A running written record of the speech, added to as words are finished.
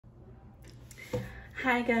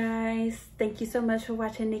Hi guys, thank you so much for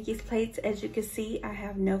watching Nikki's Plates. As you can see, I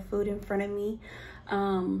have no food in front of me.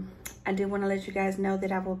 I did want to let you guys know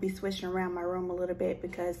that I will be switching around my room a little bit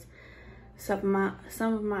because some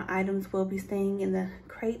of my items will be staying in the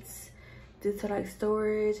crates due to like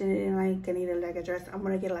storage, and then like I needed like a dress. I'm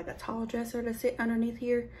gonna get like a tall dresser to sit underneath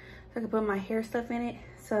here so I can put my hair stuff in it.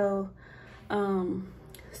 So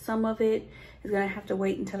some of it is gonna have to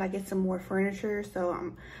wait until I get some more furniture. So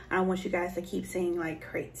I don't want you guys to keep seeing like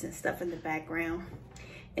crates and stuff in the background.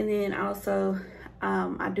 And then also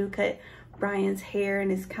I do cut Brian's hair,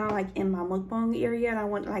 and it's kind of like in my mukbang area, and I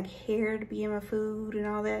want like hair to be in my food and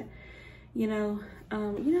all that, you know.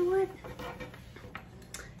 You know what,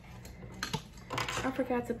 I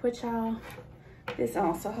forgot to put y'all this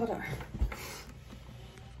on, so hold on.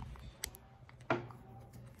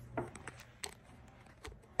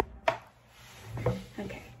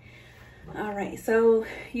 Okay, all right, so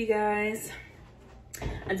you guys,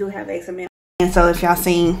 I do have eczema, and so if y'all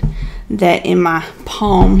seen that in my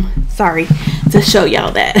palm, sorry to show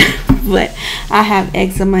y'all that, but I have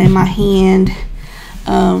eczema in my hand.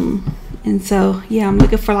 And so yeah, I'm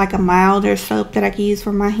looking for like a milder soap that I can use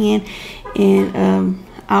for my hand, and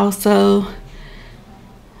also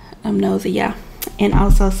nosy, yeah, and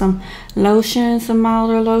also some lotion, some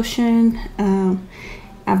milder lotion.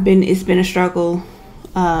 It's been a struggle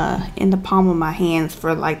in the palm of my hands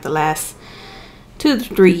for like the last 2 to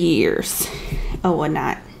 3 years or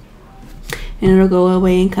whatnot, and it'll go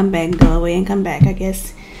away and come back and go away and come back, I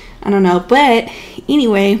guess. I don't know, but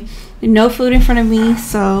anyway, no food in front of me.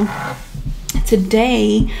 So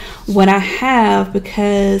today what I have,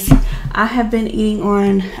 because I have been eating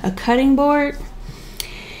on a cutting board,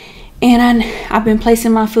 and I've been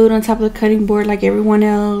placing my food on top of the cutting board like everyone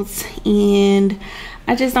else, and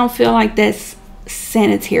I just don't feel like that's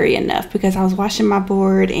sanitary enough, because I was washing my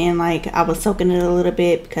board and like I was soaking it a little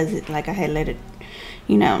bit because I had let it,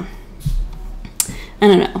 you know, I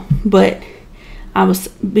don't know, but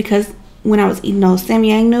because when I was eating those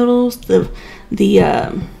Samyang noodles, the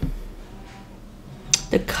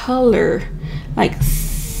color like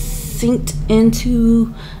sinked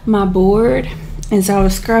into my board, and so I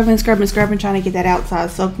was scrubbing trying to get that out. So I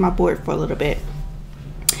soaked my board for a little bit,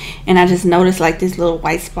 and I just noticed like these little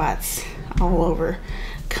white spots all over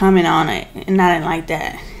coming on it, and I didn't like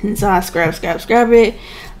that. And so I scrub it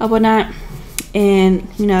or whatnot, and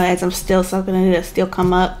you know, as I'm still soaking it, it'll still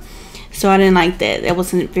come up. So I didn't like that. That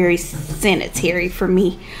wasn't very sanitary for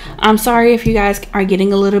me. I'm sorry if you guys are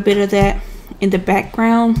getting a little bit of that in the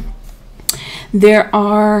background. It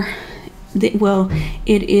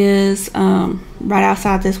is right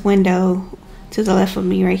outside this window to the left of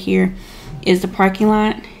me right here is the parking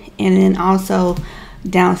lot, and then also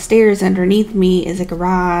downstairs underneath me is a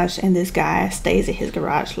garage, and this guy stays at his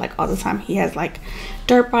garage like all the time. He has like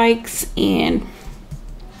dirt bikes and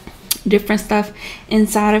different stuff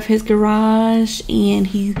inside of his garage, and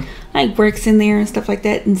he like works in there and stuff like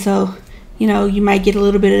that. And so, you know, you might get a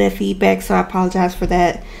little bit of that feedback, so I apologize for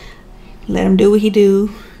that. Let him do what he do,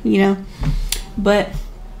 you know. But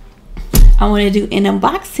I want to do an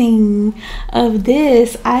unboxing of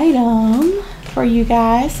this item for you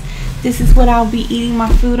guys. This is what I'll be eating my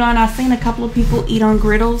food on. I've seen a couple of people eat on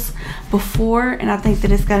griddles before, and I think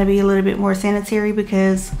that it's going to be a little bit more sanitary,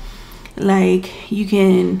 because like you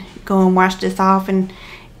can go and wash this off and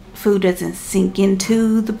food doesn't sink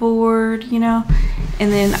into the board, you know.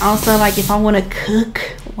 And then also, like if I want to cook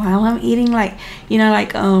while I'm eating, like, you know,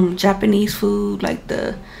 like Japanese food, like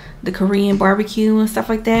the Korean barbecue and stuff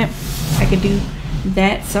like that, I could do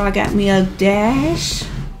that. So I got me a dash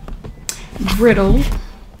griddle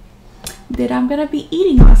that I'm gonna be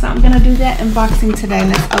eating on. So I'm gonna do that unboxing today.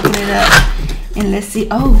 Let's open it up and let's see.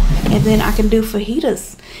 Oh, and then I can do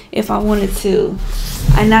fajitas if I wanted to,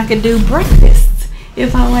 and I could do breakfast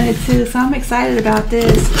if I wanted to. So I'm excited about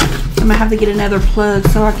this. I'm gonna have to get another plug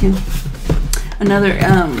so I can, another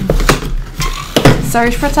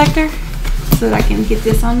surge protector, so that I can get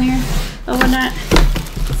this on there or whatnot.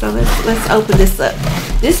 So let's open this up.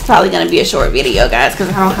 This is probably gonna be a short video, guys, because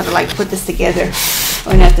I don't have to like put this together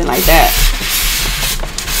or nothing like that.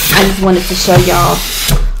 I just wanted to show y'all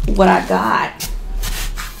what I got.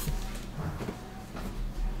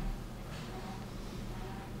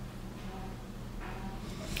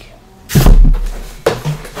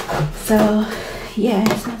 So yeah,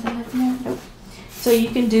 it's nothing left in there. Nope. So you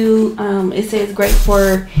can do it says great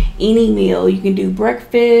for any meal. You can do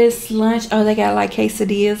breakfast, lunch. Oh, they got like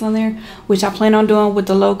quesadillas on there, which I plan on doing with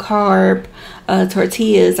the low carb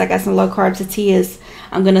tortillas. I got some low carb tortillas.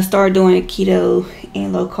 I'm gonna start doing keto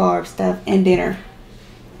and low carb stuff and dinner.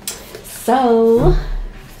 So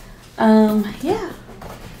yeah,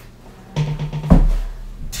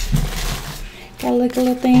 like a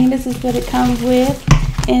little thing. This is what it comes with,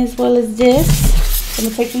 and as well as this. I'm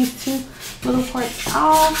gonna take these two little parts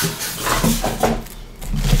off.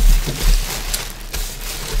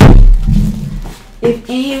 If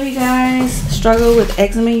any of you guys struggle with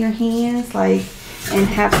eczema in your hands, like, and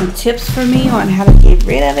have some tips for me on how to get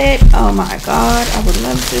rid of it, oh my god, I would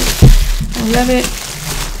love to. I love it.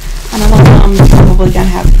 I know my mom's probably gonna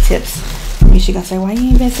have the tips. I mean, she gonna say, why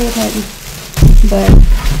you ain't been saying nothing? But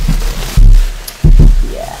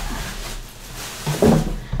yeah.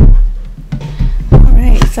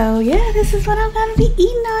 Alright, so yeah, this is what I'm gonna be eating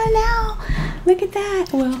on now. Look at that.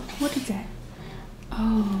 Well, what is that?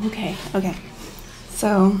 Oh, okay, okay.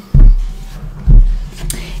 So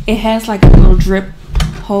it has like a little drip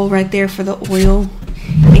hole right there for the oil,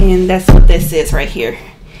 and that's what this is right here.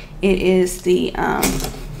 It is the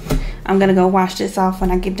I'm gonna go wash this off when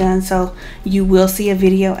I get done, so you will see a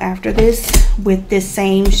video after this with this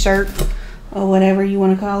same shirt or whatever you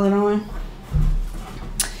want to call it on.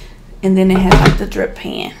 And then it has like the drip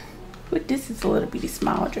pan, but this is a little bitty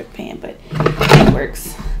smaller drip pan, but it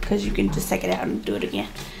works because you can just take it out and do it again.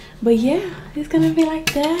 But yeah, it's gonna be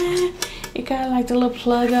like that. It got like the little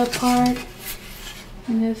plug up part,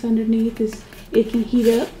 and that's underneath. It can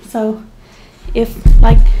heat up, so if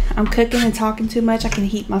like I'm cooking and talking too much, I can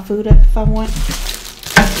heat my food up if I want,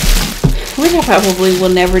 which I probably will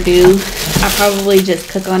never do. I probably just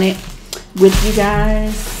cook on it with you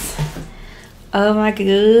guys. Oh my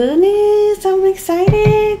goodness, I'm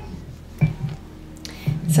excited.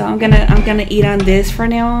 So I'm gonna eat on this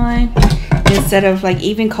from now on, instead of like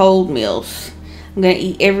even cold meals. I'm gonna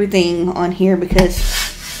eat everything on here because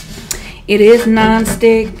it is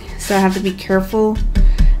non-stick, so I have to be careful.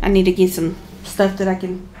 I need to get some stuff that I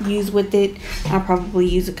can use with it. I'll probably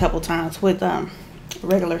use a couple times with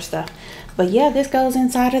regular stuff. But yeah, this goes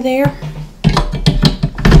inside of there,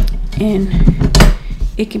 and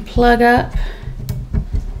it can plug up.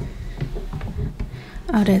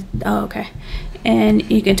 Oh, okay. And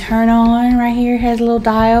you can turn on right here. It has a little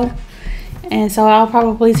dial, and so I'll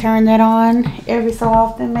probably turn that on every so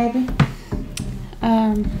often, maybe.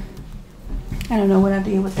 I don't know what I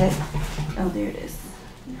did with that. Oh, there it is.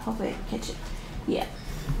 Hopefully I can catch it. Yeah.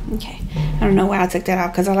 Okay. I don't know why I took that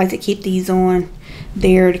off, because I like to keep these on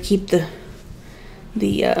there to keep the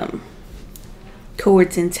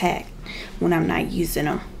cords intact when I'm not using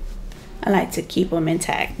them. I like to keep them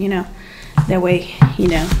intact, you know. That way, you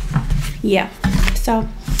know. Yeah. So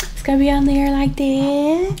it's gonna be on there like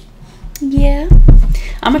that. Yeah.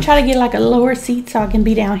 I'm gonna try to get like a lower seat so I can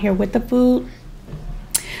be down here with the food,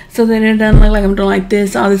 so that it doesn't look like I'm doing like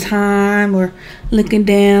this all the time or looking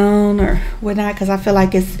down or whatnot, because I feel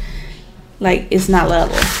like it's not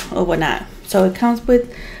level or whatnot. So it comes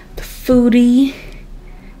with the foodie.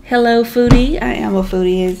 Hello foodie. I am a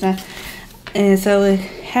foodie, isn't I? And so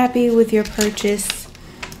happy with your purchase.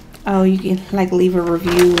 Oh, you can like leave a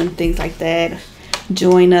review and things like that.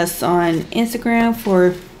 Join us on Instagram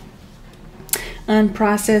for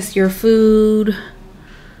unprocess your food.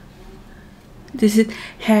 This is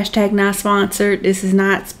hashtag not sponsored. This is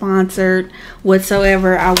not sponsored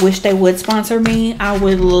whatsoever. I wish they would sponsor me. I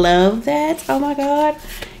would love that. Oh my god.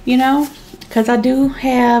 You know, because I do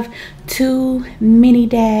have two mini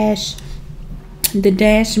Dash, the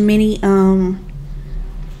Dash mini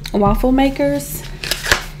waffle makers.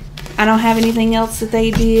 I don't have anything else that they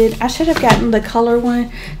did. I should have gotten the color one,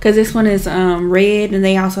 because this one is red, and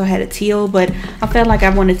they also had a teal, but I felt like I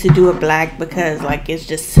wanted to do a black because like it's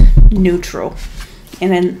just neutral,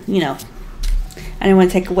 and then, you know, I didn't want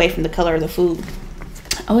to take away from the color of the food.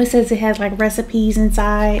 Oh, it says it has like recipes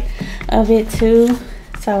inside of it too.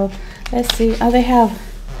 So let's see. Oh, they have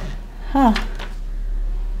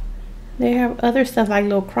they have other stuff like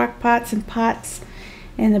little crock pots and pots,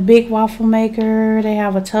 and the big waffle maker. They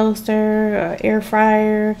have a toaster, a air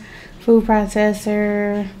fryer, food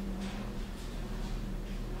processor,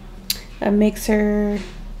 a mixer,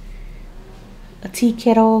 a tea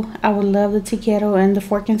kettle. I would love the tea kettle, and the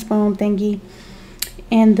fork and spoon thingy,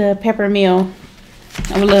 and the pepper mill.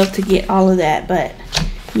 I would love to get all of that, but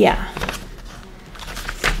yeah.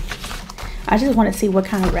 I just want to see what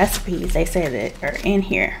kind of recipes they say that are in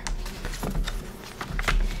here.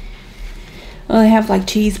 Well, they have like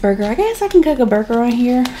cheeseburger. I guess I can cook a burger on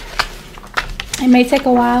here. It may take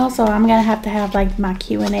a while, so I'm gonna have to have like my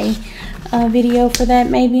Q&A video for that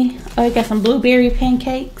maybe. Oh, I got some blueberry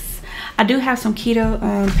pancakes. I do have some keto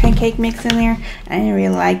pancake mix in there. I didn't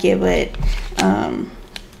really like it, but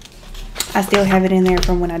I still have it in there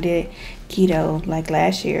from when I did keto like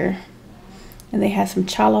last year. And they have some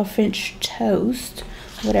challah French toast,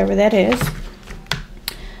 whatever that is.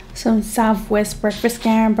 some Southwest breakfast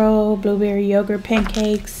scramble, blueberry yogurt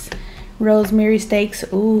pancakes, rosemary steaks.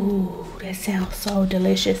 Ooh, that sounds so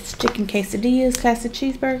delicious. Chicken quesadillas, classic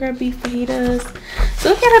cheeseburger, beef fajitas.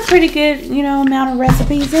 So we got a pretty good, you know, amount of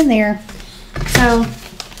recipes in there. So,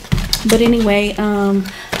 but anyway,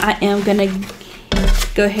 I am gonna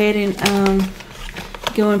go ahead and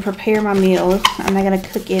go and prepare my meal. I'm not gonna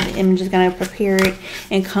cook it. I'm just gonna prepare it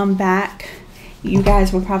and come back. You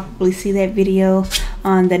guys will probably see that video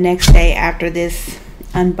on the next day after this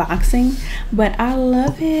unboxing, but I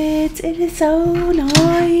love it. It is so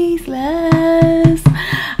nice.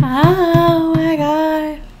 Oh my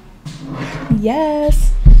god,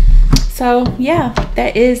 yes. So yeah,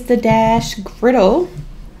 that is the Dash Griddle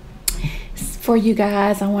for you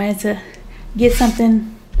guys. I wanted to get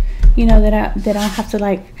something, you know, that I don't have to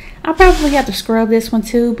like. I'll probably have to scrub this one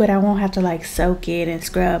too, but I won't have to like soak it and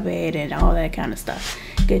scrub it and all that kind of stuff.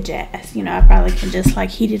 Good jazz. You know, I probably can just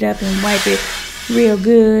like heat it up and wipe it real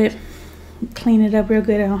good, clean it up real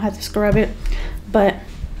good. I don't have to scrub it. But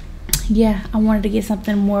yeah, I wanted to get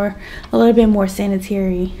something more, a little bit more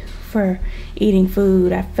sanitary for eating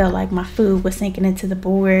food. I felt like my food was sinking into the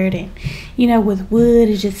board, and you know, with wood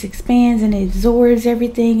it just expands and it absorbs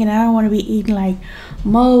everything, and I don't want to be eating like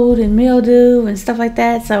mold and mildew and stuff like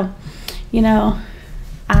that. So you know,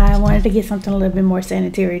 I wanted to get something a little bit more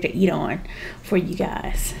sanitary to eat on for you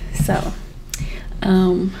guys. So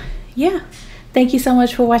yeah, thank you so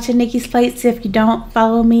much for watching Nikki's Plates. If you don't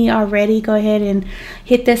follow me already, go ahead and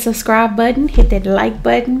hit that subscribe button, hit that like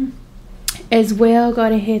button as well. Go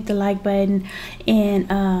ahead and hit the like button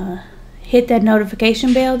and hit that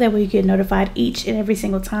notification bell. That way you get notified each and every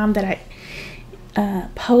single time that I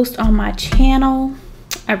post on my channel.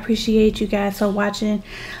 I appreciate you guys for watching.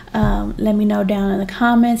 Let me know down in the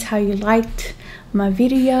comments how you liked my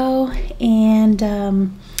video, and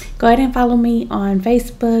go ahead and follow me on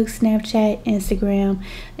Facebook, Snapchat, Instagram,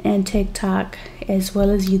 and TikTok, as well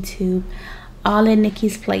as YouTube, all at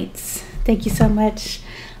Nikki's Plates. Thank you so much.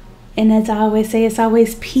 And as I always say, it's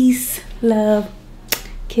always peace, love,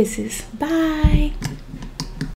 kisses. Bye.